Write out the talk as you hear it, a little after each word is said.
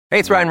Hey,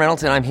 it's Ryan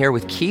Reynolds, and I'm here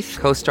with Keith,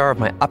 co-star of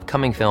my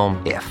upcoming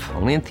film, If,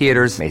 only in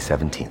theaters May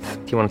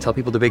 17th. Do you want to tell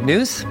people the big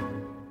news?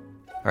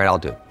 All right, I'll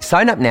do it.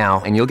 Sign up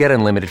now and you'll get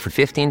unlimited for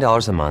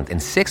 $15 a month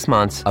and 6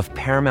 months of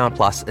Paramount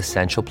Plus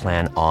Essential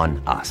Plan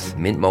on us.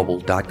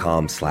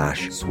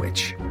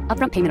 MintMobile.com/switch.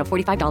 Upfront payment of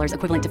 $45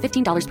 equivalent to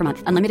 $15 per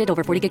month. Unlimited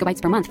over 40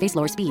 gigabytes per month. Face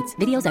lower speeds.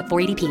 Videos at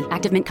 480p.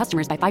 Active Mint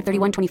customers by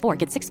 531.24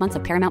 get 6 months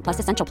of Paramount Plus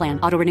Essential Plan.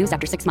 Auto renews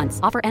after 6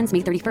 months. Offer ends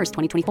May 31st,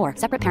 2024.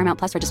 Separate Paramount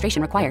Plus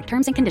registration required.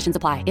 Terms and conditions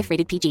apply if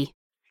rated PG.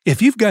 If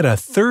you've got a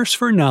thirst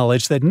for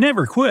knowledge that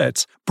never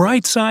quits,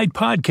 Brightside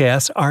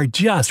Podcasts are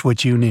just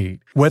what you need.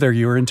 Whether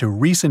you're into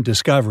recent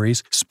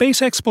discoveries, space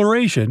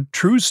exploration,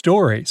 true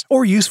stories,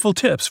 or useful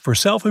tips for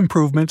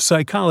self-improvement,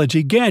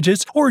 psychology,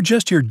 gadgets, or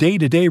just your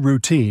day-to-day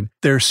routine,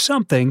 there's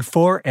something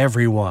for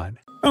everyone.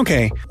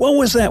 Okay, what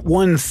was that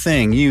one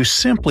thing you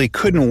simply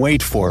couldn't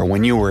wait for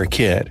when you were a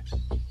kid?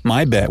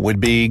 My bet would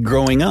be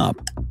growing up.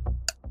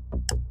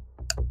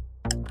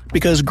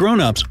 Because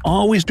grown-ups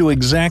always do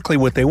exactly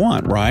what they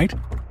want, right?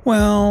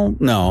 Well,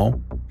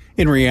 no.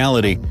 In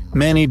reality,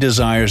 many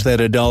desires that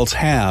adults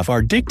have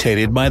are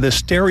dictated by the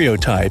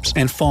stereotypes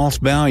and false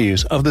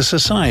values of the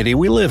society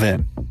we live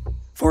in.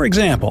 For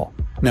example,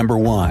 number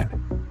 1.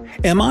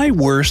 Am I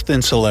worse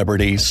than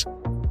celebrities?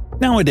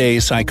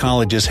 Nowadays,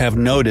 psychologists have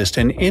noticed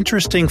an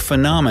interesting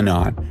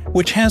phenomenon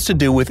which has to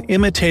do with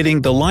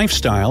imitating the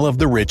lifestyle of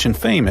the rich and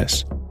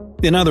famous.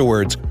 In other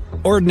words,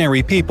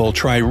 ordinary people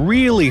try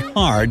really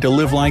hard to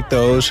live like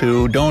those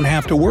who don't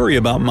have to worry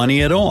about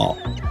money at all.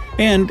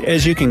 And,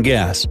 as you can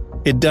guess,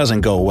 it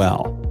doesn't go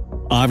well.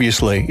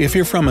 Obviously, if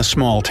you're from a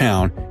small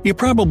town, you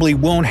probably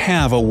won't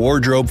have a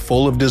wardrobe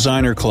full of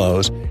designer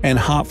clothes and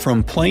hop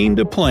from plane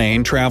to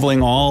plane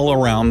traveling all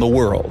around the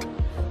world.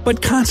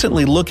 But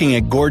constantly looking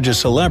at gorgeous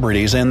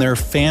celebrities and their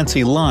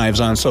fancy lives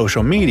on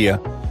social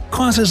media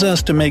causes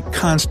us to make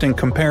constant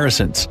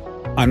comparisons.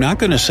 I'm not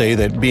going to say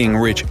that being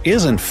rich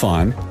isn't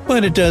fun,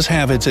 but it does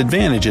have its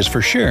advantages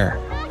for sure.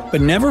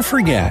 But never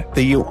forget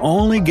that you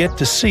only get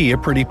to see a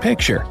pretty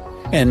picture,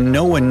 and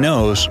no one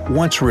knows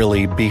what's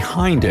really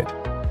behind it.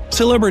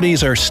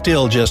 Celebrities are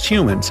still just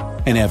humans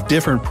and have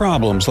different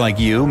problems like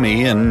you,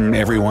 me, and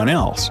everyone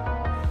else.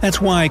 That's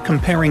why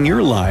comparing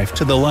your life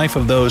to the life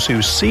of those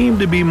who seem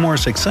to be more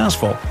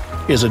successful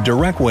is a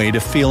direct way to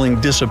feeling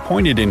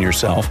disappointed in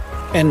yourself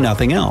and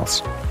nothing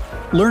else.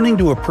 Learning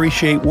to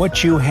appreciate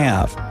what you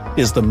have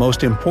is the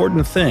most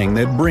important thing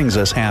that brings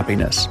us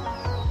happiness.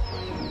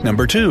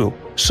 Number 2.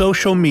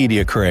 Social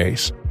media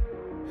craze.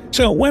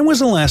 So, when was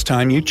the last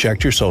time you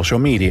checked your social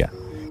media?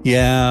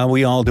 Yeah,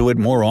 we all do it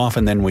more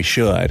often than we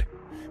should.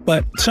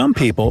 But some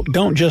people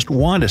don't just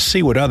want to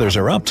see what others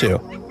are up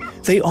to.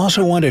 They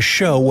also want to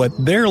show what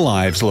their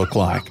lives look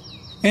like.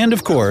 And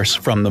of course,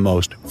 from the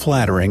most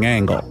flattering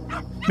angle.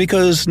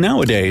 Because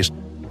nowadays,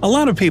 a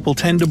lot of people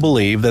tend to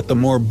believe that the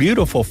more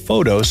beautiful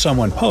photos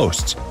someone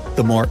posts,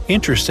 the more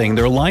interesting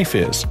their life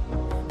is.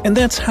 And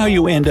that's how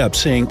you end up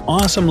seeing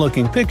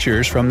awesome-looking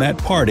pictures from that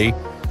party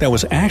that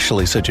was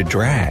actually such a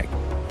drag.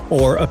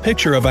 Or a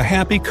picture of a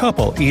happy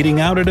couple eating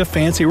out at a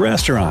fancy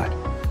restaurant.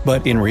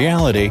 But in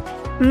reality,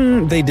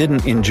 they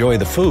didn't enjoy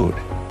the food.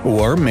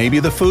 Or maybe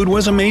the food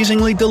was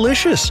amazingly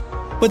delicious,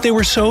 but they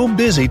were so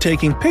busy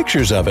taking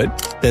pictures of it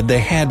that they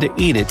had to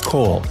eat it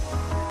cold.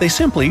 They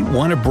simply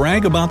want to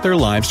brag about their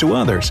lives to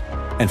others,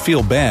 and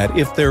feel bad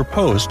if their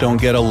posts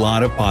don't get a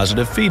lot of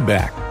positive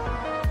feedback.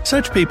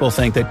 Such people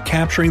think that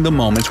capturing the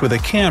moments with a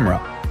camera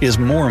is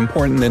more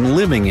important than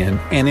living in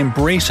and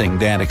embracing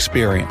that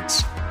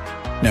experience.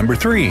 Number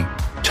 3.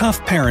 Tough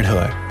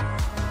parenthood.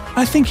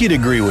 I think you'd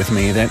agree with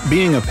me that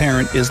being a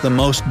parent is the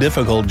most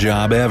difficult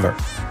job ever.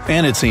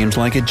 And it seems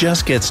like it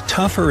just gets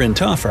tougher and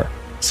tougher,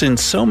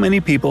 since so many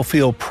people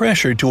feel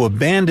pressured to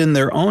abandon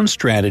their own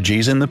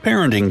strategies in the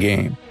parenting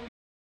game.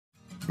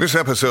 This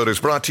episode is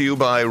brought to you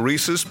by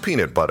Reese's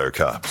Peanut Butter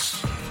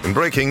Cups. In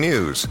breaking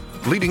news,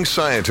 leading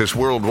scientists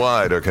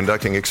worldwide are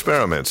conducting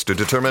experiments to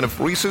determine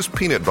if Reese's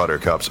Peanut Butter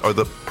Cups are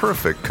the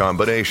perfect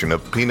combination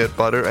of peanut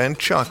butter and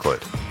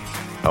chocolate.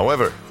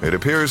 However, it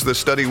appears the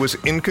study was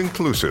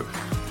inconclusive,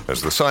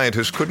 as the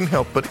scientists couldn't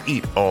help but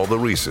eat all the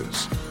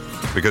Reese's.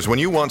 Because when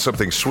you want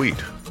something sweet,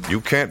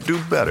 you can't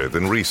do better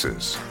than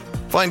Reese's.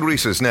 Find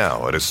Reese's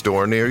now at a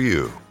store near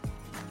you.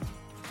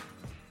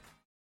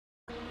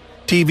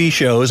 TV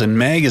shows and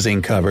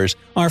magazine covers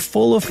are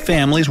full of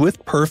families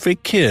with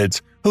perfect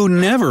kids who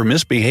never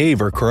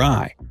misbehave or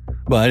cry.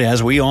 But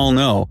as we all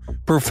know,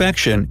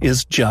 perfection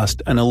is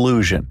just an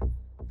illusion.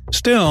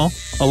 Still,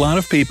 a lot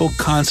of people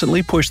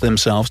constantly push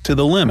themselves to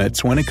the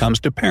limits when it comes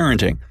to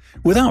parenting,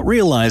 without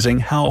realizing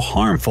how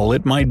harmful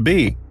it might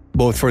be,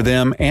 both for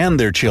them and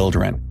their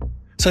children.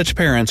 Such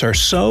parents are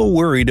so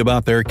worried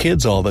about their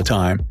kids all the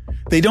time,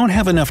 they don't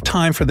have enough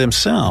time for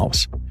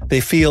themselves. They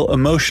feel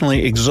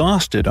emotionally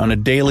exhausted on a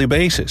daily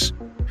basis.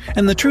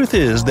 And the truth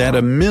is that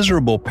a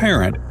miserable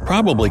parent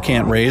probably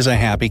can't raise a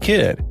happy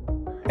kid.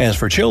 As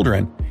for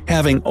children,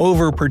 having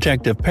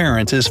overprotective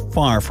parents is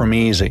far from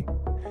easy.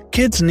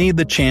 Kids need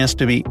the chance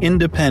to be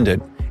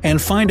independent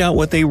and find out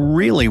what they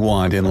really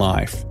want in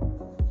life.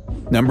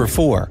 Number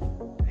 4.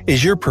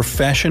 Is your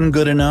profession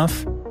good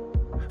enough?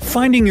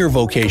 Finding your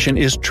vocation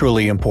is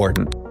truly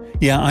important.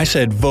 Yeah, I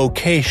said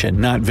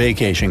vocation, not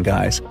vacation,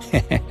 guys.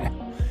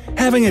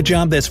 Having a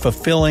job that's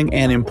fulfilling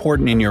and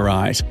important in your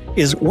eyes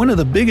is one of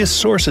the biggest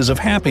sources of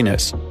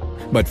happiness.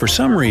 But for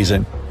some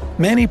reason,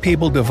 many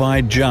people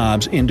divide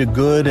jobs into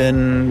good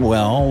and,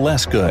 well,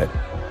 less good.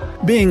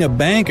 Being a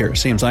banker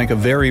seems like a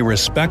very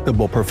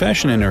respectable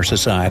profession in our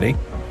society,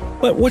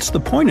 but what's the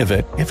point of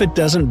it if it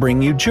doesn't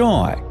bring you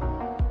joy?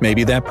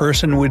 Maybe that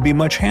person would be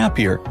much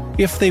happier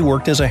if they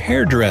worked as a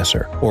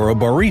hairdresser or a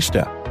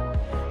barista.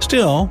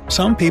 Still,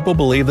 some people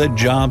believe that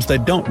jobs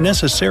that don't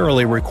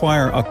necessarily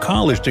require a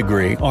college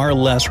degree are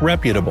less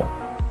reputable.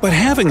 But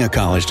having a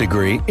college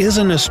degree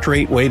isn't a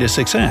straight way to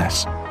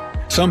success.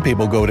 Some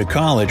people go to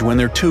college when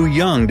they're too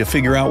young to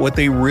figure out what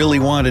they really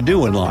want to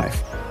do in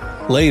life.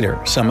 Later,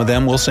 some of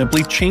them will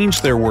simply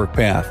change their work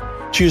path,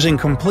 choosing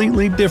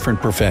completely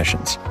different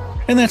professions.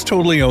 And that's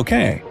totally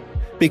okay,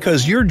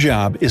 because your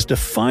job is to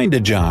find a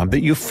job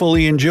that you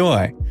fully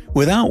enjoy,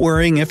 without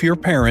worrying if your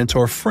parents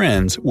or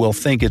friends will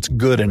think it's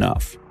good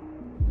enough.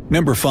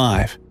 Number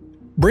 5.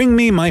 Bring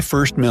me my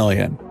first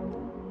million.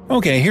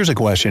 Okay, here's a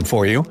question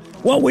for you.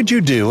 What would you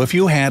do if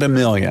you had $1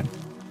 million?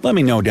 Let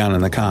me know down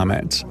in the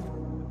comments.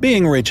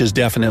 Being rich is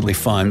definitely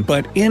fun,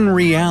 but in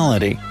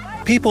reality,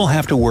 people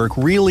have to work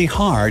really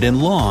hard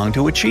and long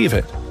to achieve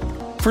it.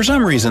 For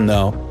some reason,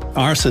 though,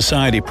 our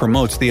society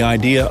promotes the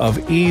idea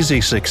of easy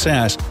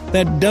success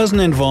that doesn't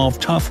involve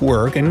tough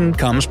work and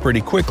comes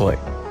pretty quickly.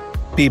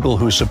 People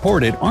who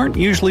support it aren't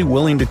usually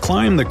willing to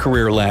climb the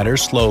career ladder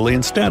slowly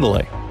and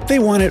steadily. They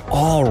want it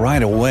all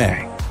right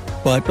away.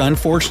 But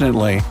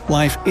unfortunately,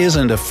 life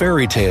isn't a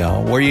fairy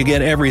tale where you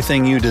get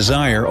everything you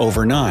desire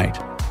overnight.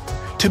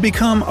 To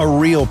become a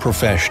real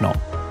professional,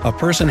 a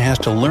person has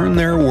to learn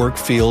their work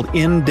field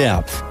in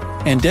depth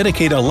and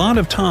dedicate a lot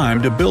of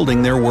time to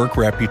building their work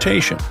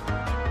reputation.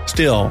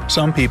 Still,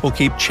 some people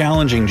keep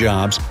challenging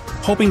jobs,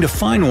 hoping to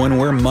find one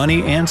where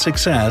money and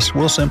success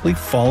will simply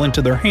fall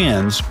into their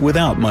hands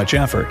without much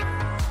effort.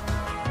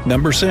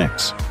 Number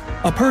 6.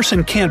 A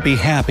person can't be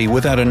happy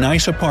without a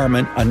nice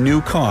apartment, a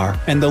new car,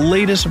 and the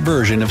latest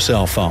version of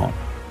cell phone.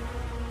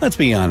 Let's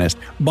be honest,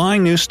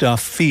 buying new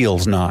stuff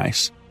feels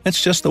nice.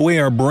 That's just the way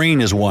our brain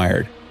is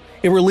wired.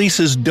 It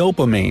releases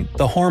dopamine,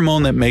 the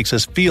hormone that makes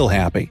us feel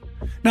happy,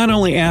 not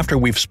only after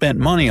we've spent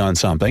money on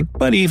something,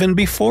 but even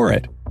before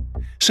it.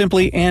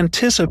 Simply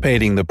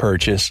anticipating the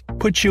purchase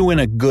puts you in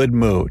a good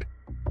mood.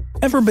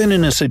 Ever been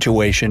in a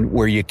situation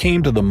where you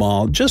came to the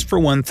mall just for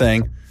one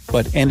thing,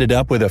 but ended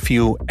up with a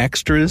few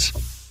extras?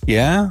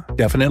 Yeah,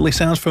 definitely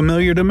sounds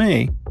familiar to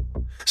me.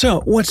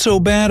 So, what's so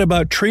bad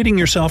about treating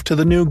yourself to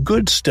the new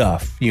good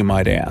stuff, you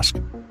might ask?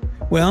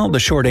 Well, the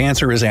short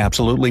answer is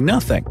absolutely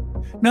nothing.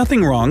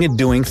 Nothing wrong in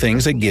doing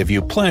things that give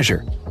you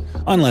pleasure,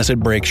 unless it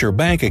breaks your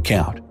bank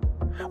account.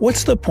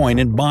 What's the point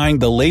in buying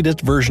the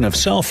latest version of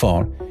cell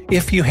phone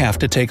if you have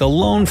to take a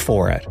loan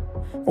for it?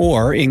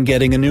 Or in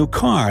getting a new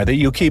car that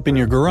you keep in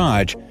your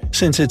garage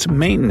since its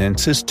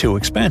maintenance is too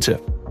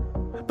expensive?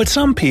 But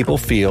some people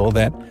feel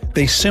that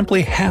they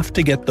simply have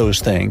to get those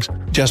things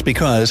just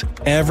because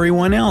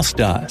everyone else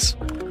does.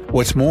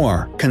 What's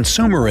more,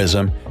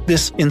 consumerism,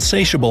 this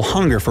insatiable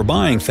hunger for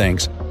buying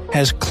things,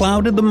 has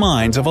clouded the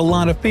minds of a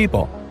lot of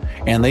people,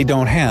 and they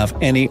don't have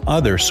any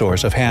other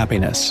source of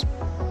happiness.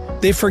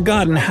 They've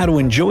forgotten how to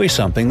enjoy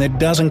something that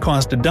doesn't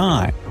cost a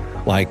dime,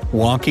 like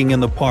walking in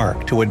the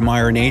park to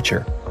admire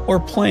nature or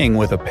playing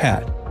with a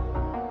pet.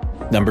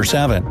 Number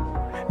 7.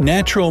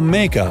 Natural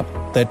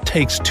makeup that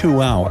takes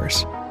 2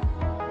 hours.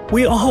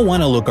 We all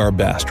want to look our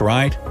best,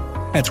 right?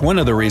 That's one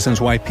of the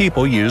reasons why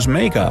people use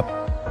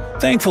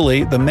makeup.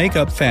 Thankfully, the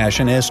makeup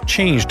fashion has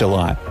changed a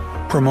lot,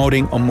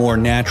 promoting a more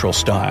natural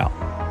style.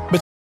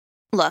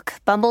 Look,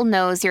 Bumble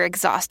knows you're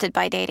exhausted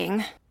by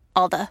dating.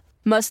 All the,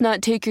 must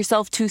not take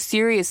yourself too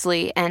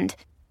seriously, and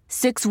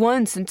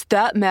 6'1" since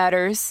that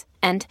matters,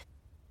 and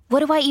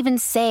what do I even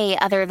say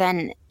other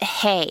than,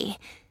 hey?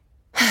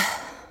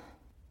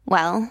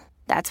 Well,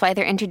 that's why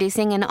they're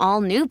introducing an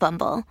all-new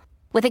Bumble,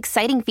 with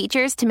exciting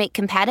features to make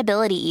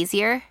compatibility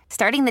easier,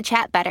 starting the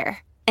chat better,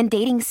 and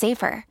dating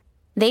safer.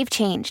 They've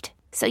changed,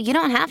 so you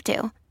don't have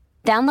to.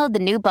 Download the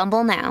new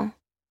Bumble now.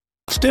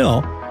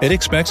 Still, it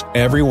expects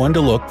everyone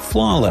to look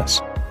flawless,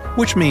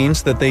 which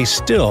means that they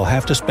still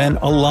have to spend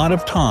a lot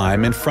of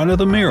time in front of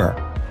the mirror,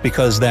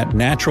 because that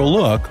natural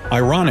look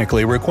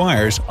ironically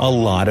requires a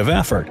lot of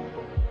effort.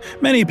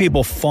 Many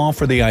people fall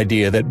for the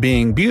idea that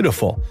being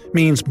beautiful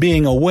means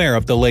being aware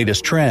of the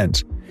latest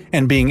trends,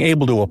 and being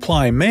able to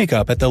apply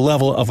makeup at the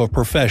level of a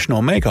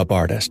professional makeup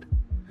artist.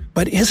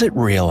 But is it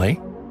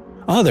really?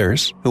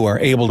 Others, who are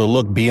able to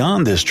look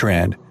beyond this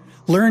trend,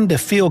 learn to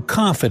feel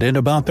confident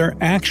about their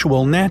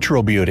actual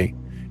natural beauty,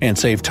 and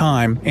save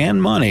time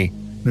and money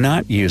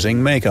not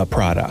using makeup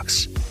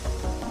products.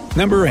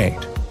 Number 8.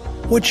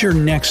 What's your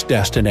next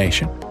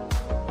destination?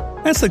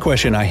 That's the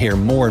question I hear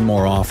more and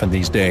more often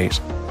these days.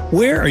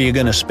 Where are you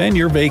going to spend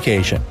your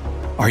vacation?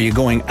 Are you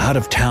going out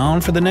of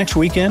town for the next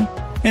weekend?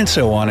 And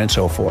so on and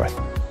so forth.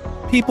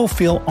 People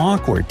feel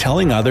awkward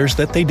telling others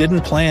that they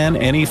didn't plan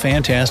any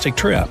fantastic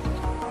trip.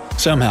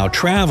 Somehow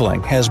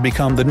traveling has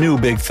become the new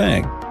big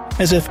thing,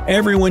 as if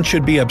everyone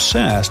should be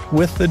obsessed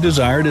with the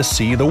desire to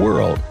see the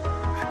world.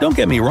 Don't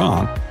get me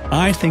wrong,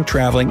 I think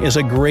traveling is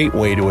a great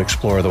way to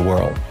explore the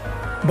world.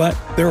 But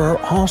there are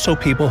also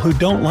people who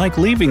don't like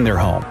leaving their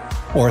home,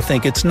 or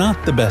think it's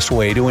not the best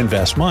way to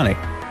invest money.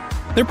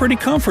 They're pretty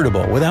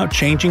comfortable without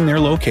changing their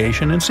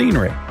location and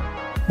scenery.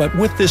 But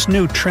with this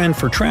new trend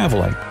for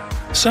traveling,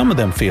 some of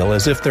them feel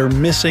as if they're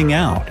missing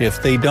out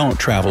if they don't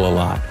travel a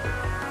lot,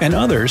 and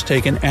others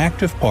take an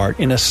active part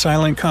in a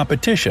silent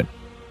competition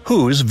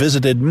who's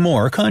visited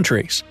more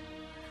countries.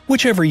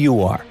 Whichever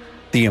you are,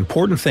 the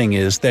important thing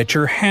is that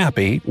you're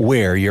happy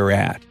where you're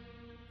at.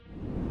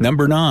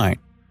 Number 9.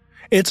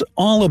 It's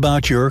all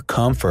about your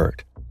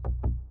comfort.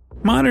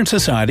 Modern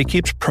society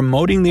keeps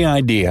promoting the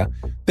idea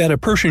that a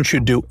person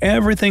should do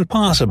everything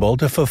possible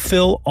to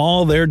fulfill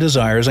all their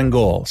desires and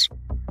goals.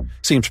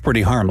 Seems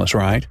pretty harmless,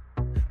 right?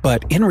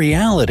 But in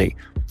reality,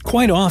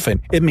 quite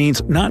often it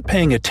means not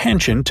paying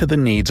attention to the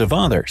needs of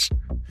others,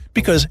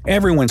 because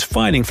everyone's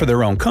fighting for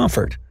their own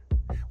comfort.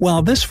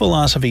 While this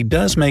philosophy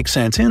does make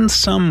sense in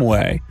some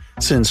way,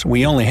 since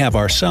we only have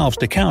ourselves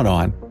to count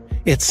on,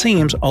 it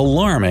seems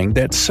alarming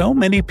that so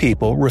many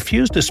people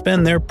refuse to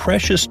spend their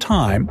precious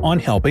time on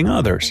helping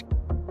others.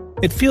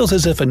 It feels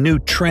as if a new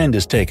trend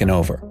is taken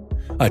over,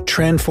 a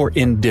trend for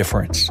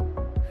indifference.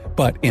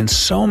 But in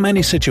so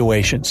many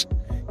situations,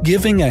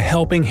 giving a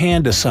helping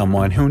hand to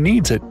someone who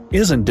needs it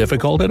isn't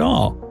difficult at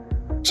all.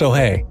 So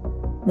hey,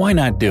 why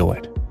not do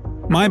it?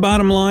 My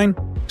bottom line?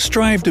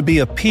 Strive to be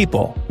a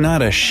people,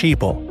 not a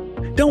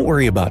sheeple. Don't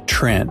worry about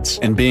trends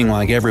and being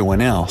like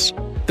everyone else.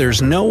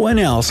 There's no one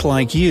else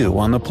like you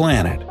on the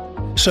planet.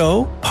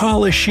 So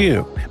polish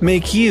you,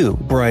 make you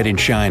bright and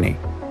shiny,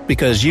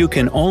 because you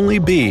can only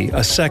be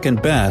a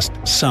second best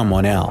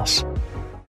someone else.